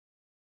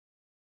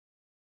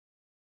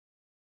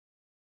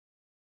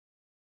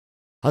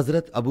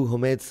Hazrat Abu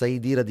Humayd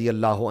Saidi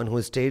radiyallahu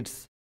anhu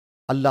states,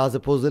 Allah's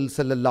Apostle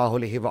sallallahu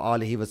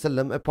alaihi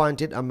wasallam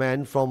appointed a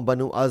man from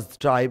Banu Azd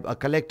tribe a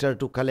collector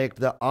to collect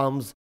the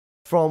alms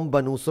from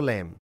Banu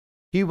Sulaim.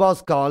 He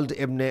was called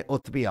Ibn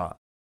Uthbiya.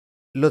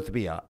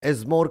 Luthbiya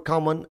is more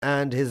common,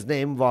 and his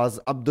name was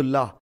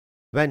Abdullah.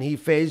 When he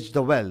fetched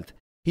the wealth,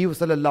 he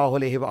sallallahu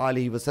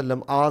alaihi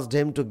wasallam asked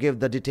him to give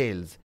the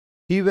details.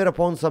 He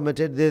whereupon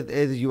submitted, "This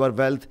is your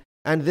wealth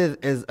and this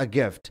is a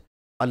gift."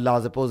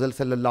 Allah's Apostle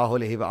sallallahu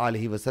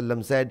alaihi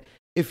wasallam said,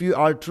 "If you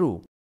are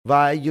true,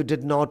 why you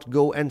did not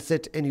go and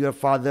sit in your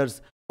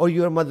father's or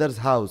your mother's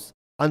house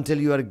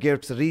until your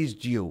gifts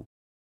reached you?"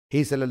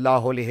 He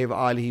sallallahu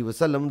alaihi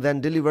wasallam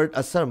then delivered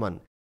a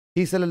sermon.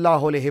 He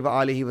sallallahu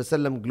alaihi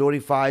wasallam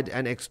glorified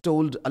and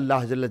extolled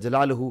Allah Jalla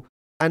Jalaluhu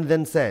and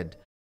then said,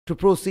 "To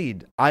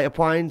proceed, I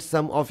appoint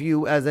some of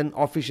you as an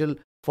official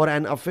for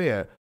an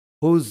affair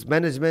whose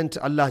management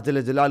Allah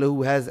Jalla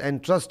Jalaluhu has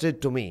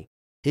entrusted to me.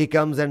 He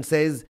comes and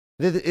says,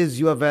 'This is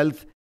your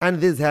wealth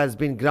and this has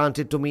been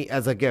granted to me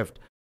as a gift.'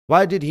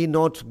 Why did he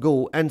not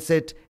go and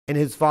sit in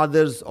his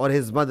father's or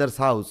his mother's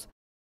house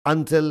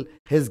until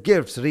his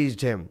gifts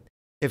reached him?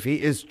 If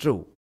he is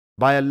true,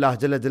 by Allah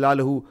Jalla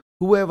Jalaluhu,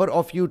 whoever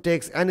of you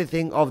takes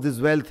anything of this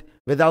wealth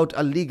without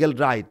a legal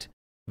right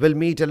will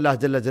meet Allah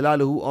Jalla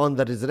Jalaluhu on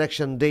the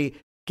resurrection day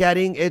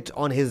carrying it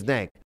on his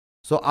neck.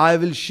 So I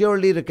will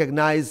surely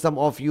recognize some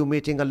of you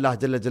meeting Allah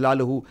Jalla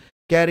Jalaluhu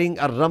carrying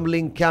a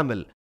rumbling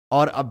camel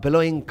or a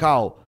bellowing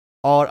cow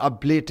or a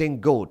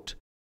bleating goat."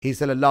 He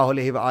sallallahu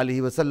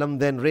alaihi wasallam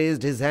then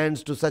raised his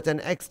hands to such an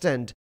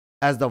extent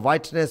as the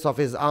whiteness of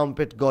his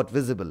armpit got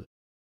visible.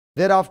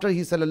 Thereafter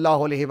he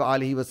sallallahu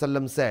alaihi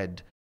wasallam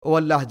said, "O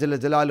Allah Jalla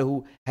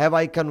Jalaluhu, have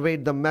I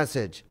conveyed the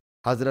message?"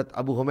 Hazrat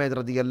Abu Humayd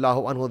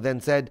radiyallahu anhu then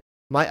said,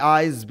 "My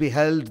eyes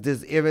beheld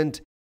this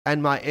event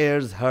and my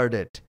ears heard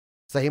it."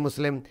 Sahih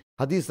Muslim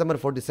Hadith number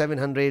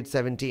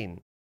 4717.